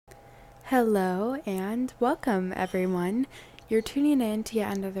Hello and welcome, everyone. You're tuning in to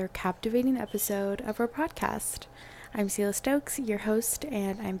yet another captivating episode of our podcast. I'm Celia Stokes, your host,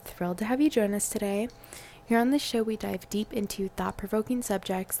 and I'm thrilled to have you join us today. Here on this show, we dive deep into thought-provoking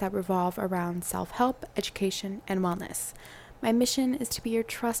subjects that revolve around self-help, education, and wellness. My mission is to be your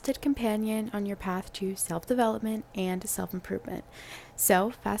trusted companion on your path to self-development and self-improvement. So,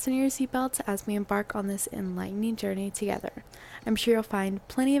 fasten your seatbelts as we embark on this enlightening journey together. I'm sure you'll find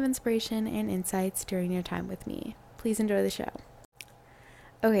plenty of inspiration and insights during your time with me. Please enjoy the show.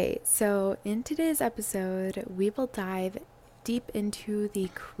 Okay, so in today's episode, we will dive deep into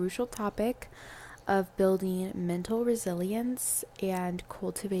the crucial topic of building mental resilience and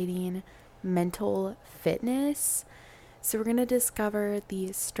cultivating mental fitness. So we're going to discover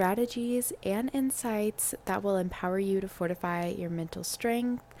the strategies and insights that will empower you to fortify your mental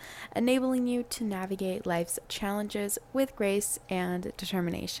strength, enabling you to navigate life's challenges with grace and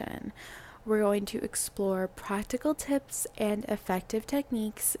determination. We're going to explore practical tips and effective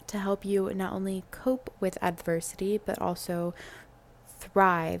techniques to help you not only cope with adversity, but also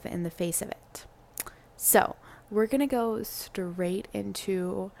thrive in the face of it. So we're going to go straight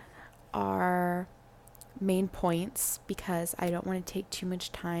into our main points because I don't want to take too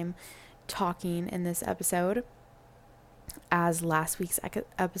much time talking in this episode. As last week's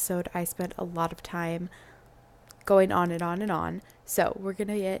episode, I spent a lot of time going on and on and on. So we're going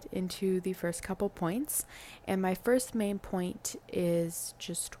to get into the first couple points. And my first main point is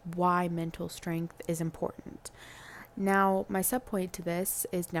just why mental strength is important. Now, my subpoint to this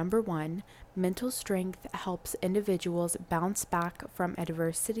is number 1, mental strength helps individuals bounce back from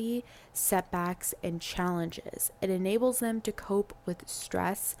adversity, setbacks, and challenges. It enables them to cope with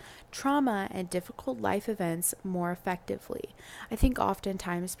stress, trauma, and difficult life events more effectively. I think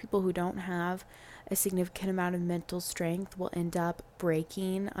oftentimes people who don't have a significant amount of mental strength will end up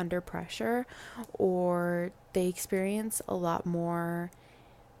breaking under pressure, or they experience a lot more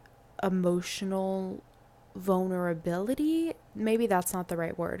emotional vulnerability. Maybe that's not the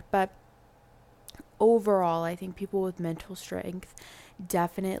right word, but overall, I think people with mental strength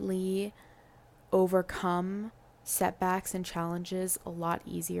definitely overcome setbacks and challenges a lot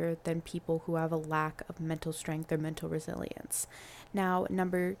easier than people who have a lack of mental strength or mental resilience. Now,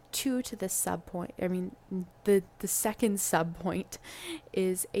 number 2 to this subpoint, the second subpoint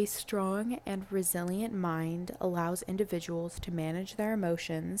is a strong and resilient mind allows individuals to manage their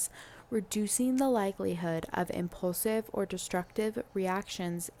emotions, reducing the likelihood of impulsive or destructive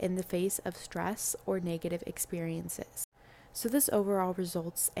reactions in the face of stress or negative experiences. So this overall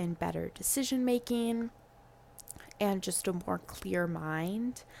results in better decision making and just a more clear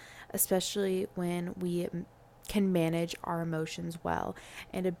mind, especially when we can manage our emotions well.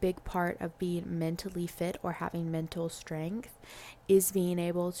 And a big part of being mentally fit or having mental strength is being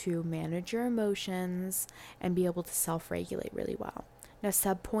able to manage your emotions and be able to self-regulate really well. Now,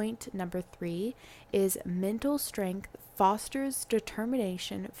 subpoint number 3 is mental strength fosters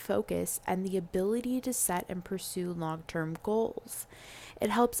determination, focus, and the ability to set and pursue long-term goals.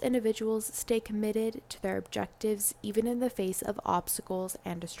 It helps individuals stay committed to their objectives even in the face of obstacles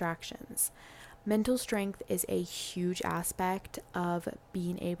and distractions. Mental strength is a huge aspect of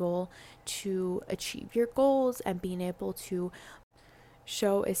being able to achieve your goals and being able to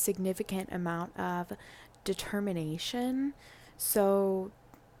show a significant amount of determination. So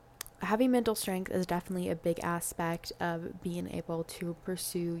having mental strength is definitely a big aspect of being able to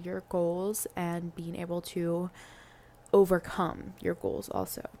pursue your goals and being able to overcome your goals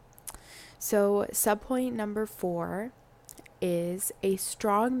also. So subpoint number 4 is a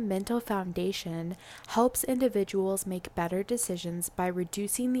strong mental foundation helps individuals make better decisions by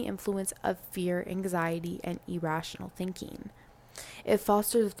reducing the influence of fear, anxiety, and irrational thinking. It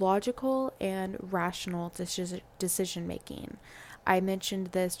fosters logical and rational decision making. I mentioned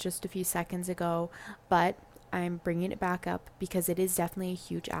this just a few seconds ago, but I'm bringing it back up because it is definitely a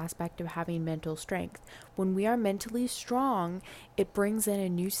huge aspect of having mental strength. When we are mentally strong, it brings in a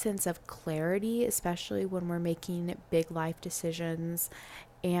new sense of clarity, especially when we're making big life decisions,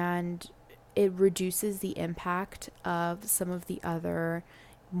 and it reduces the impact of some of the other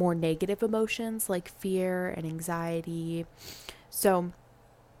more negative emotions like fear and anxiety. So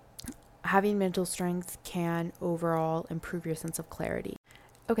having mental strength can overall improve your sense of clarity.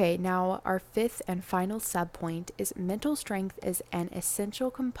 Okay, now our 5th and final subpoint is mental strength is an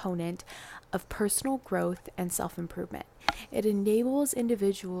essential component of personal growth and self-improvement. It enables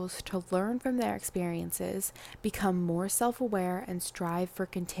individuals to learn from their experiences, become more self-aware, and strive for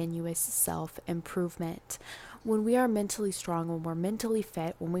continuous self-improvement. When we are mentally strong, when we're mentally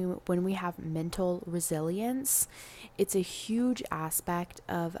fit, when we have mental resilience, it's a huge aspect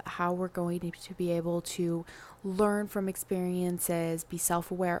of how we're going to be able to learn from experiences, be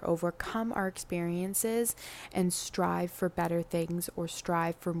self-aware, overcome our experiences, and strive for better things, or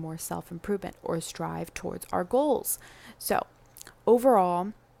strive for more self-improvement, or strive towards our goals. So,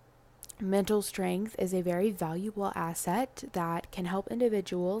 overall, mental strength is a very valuable asset that can help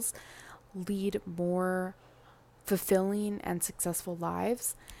individuals lead more fulfilling and successful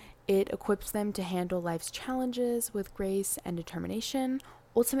lives. It equips them to handle life's challenges with grace and determination,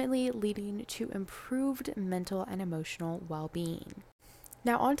 ultimately leading to improved mental and emotional well-being.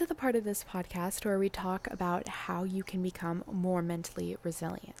 Now, on to the part of this podcast where we talk about how you can become more mentally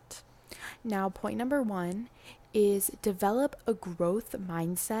resilient. Now, point number 1 is develop a growth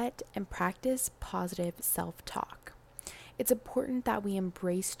mindset and practice positive self-talk. It's important that we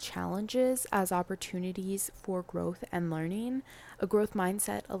embrace challenges as opportunities for growth and learning. A growth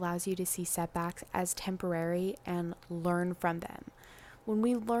mindset allows you to see setbacks as temporary and learn from them. When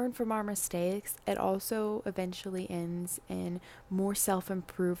we learn from our mistakes, it also eventually ends in more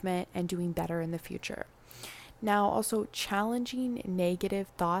self-improvement and doing better in the future. Now, also challenging negative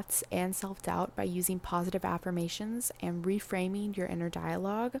thoughts and self-doubt by using positive affirmations and reframing your inner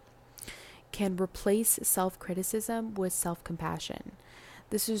dialogue can replace self-criticism with self-compassion.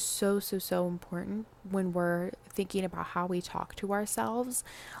 This is so important when we're thinking about how we talk to ourselves.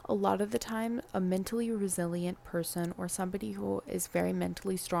 A lot of the time, a mentally resilient person or somebody who is very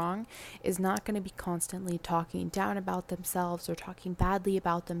mentally strong is not going to be constantly talking down about themselves or talking badly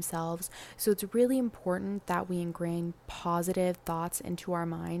about themselves. So it's really important that we ingrain positive thoughts into our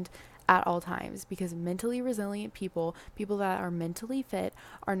mind at all times, because mentally resilient people that are mentally fit,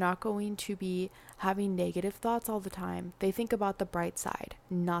 are not going to be having negative thoughts all the time. They think about the bright side,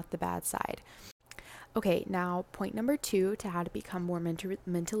 not the bad side. Okay, now point number 2 to how to become more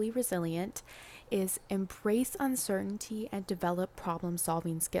mentally resilient is embrace uncertainty and develop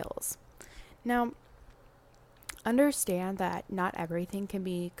problem-solving skills. Now, understand that not everything can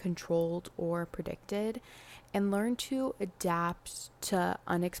be controlled or predicted, and learn to adapt to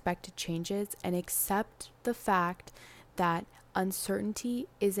unexpected changes and accept the fact that uncertainty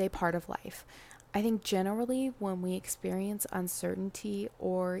is a part of life. I think generally when we experience uncertainty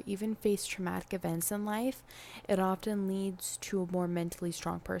or even face traumatic events in life, it often leads to a more mentally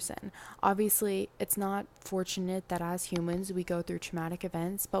strong person. Obviously, it's not fortunate that as humans we go through traumatic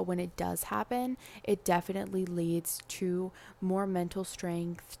events, but when it does happen, it definitely leads to more mental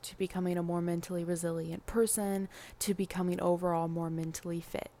strength, to becoming a more mentally resilient person, to becoming overall more mentally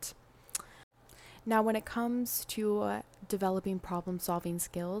fit. Now, when it comes to developing problem-solving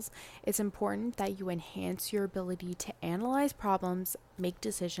skills, it's important that you enhance your ability to analyze problems, make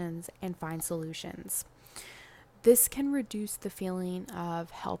decisions, and find solutions. This can reduce the feeling of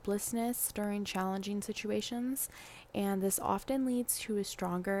helplessness during challenging situations, and this often leads to a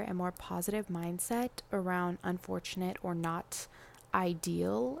stronger and more positive mindset around unfortunate or not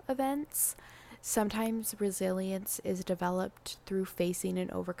ideal events. Sometimes resilience is developed through facing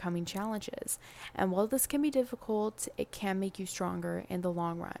and overcoming challenges, and while this can be difficult, it can make you stronger in the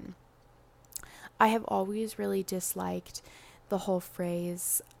long run. I have always really disliked the whole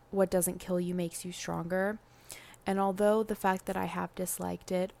phrase, "what doesn't kill you makes you stronger." And although the fact that I have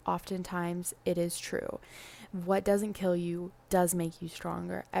disliked it, oftentimes it is true. What doesn't kill you does make you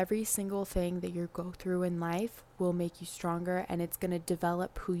stronger. Every single thing that you go through in life will make you stronger, and it's going to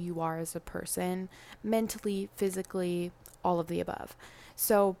develop who you are as a person, mentally, physically, all of the above.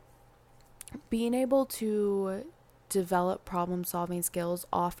 So being able to develop problem-solving skills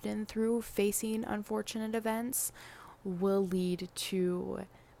often through facing unfortunate events will lead to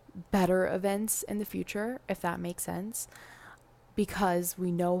better events in the future, if that makes sense, because we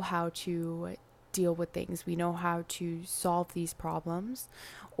know how to deal with things. We know how to solve these problems,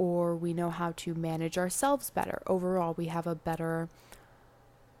 or we know how to manage ourselves better. Overall, we have a better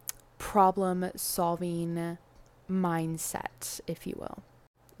problem-solving mindset, if you will.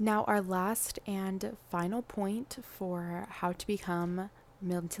 Now, our last and final point for how to become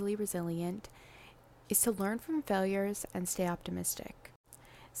mentally resilient is to learn from failures and stay optimistic.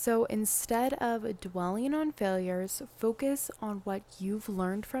 So instead of dwelling on failures, focus on what you've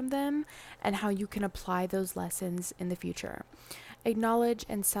learned from them and how you can apply those lessons in the future. Acknowledge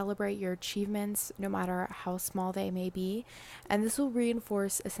and celebrate your achievements, no matter how small they may be, and this will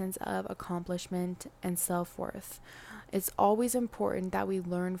reinforce a sense of accomplishment and self-worth. It's always important that we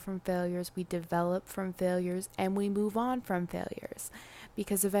learn from failures, we develop from failures, and we move on from failures,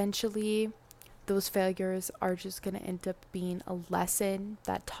 because eventually those failures are just going to end up being a lesson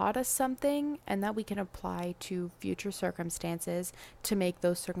that taught us something and that we can apply to future circumstances to make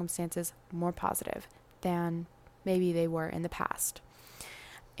those circumstances more positive than maybe they were in the past.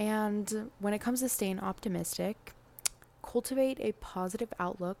 And when it comes to staying optimistic, cultivate a positive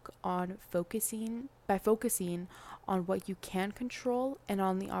outlook on focusing on what you can control and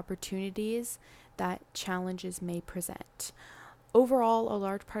on the opportunities that challenges may present. Overall, a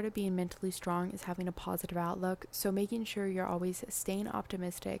large part of being mentally strong is having a positive outlook, so making sure you're always staying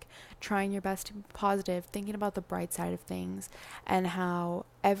optimistic, trying your best to be positive, thinking about the bright side of things, and how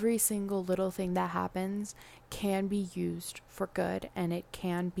every single little thing that happens can be used for good, and it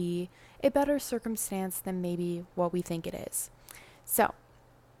can be a better circumstance than maybe what we think it is. So,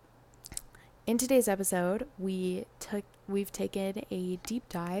 in today's episode, we've taken a deep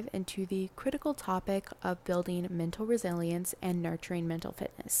dive into the critical topic of building mental resilience and nurturing mental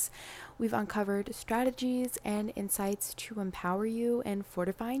fitness. We've uncovered strategies and insights to empower you and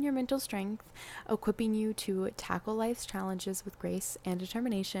fortifying your mental strength, equipping you to tackle life's challenges with grace and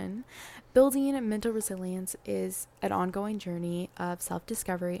determination. Building mental resilience is an ongoing journey of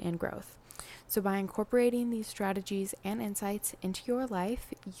self-discovery and growth. So by incorporating these strategies and insights into your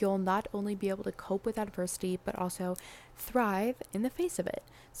life, you'll not only be able to cope with adversity, but also thrive in the face of it.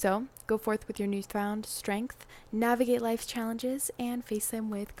 So go forth with your newfound strength, navigate life's challenges, and face them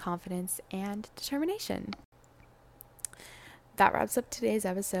with confidence and determination. That wraps up today's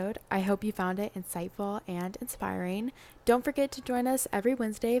episode. I hope you found it insightful and inspiring. Don't forget to join us every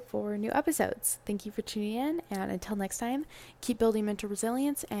Wednesday for new episodes. Thank you for tuning in, and until next time, keep building mental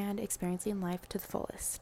resilience and experiencing life to the fullest.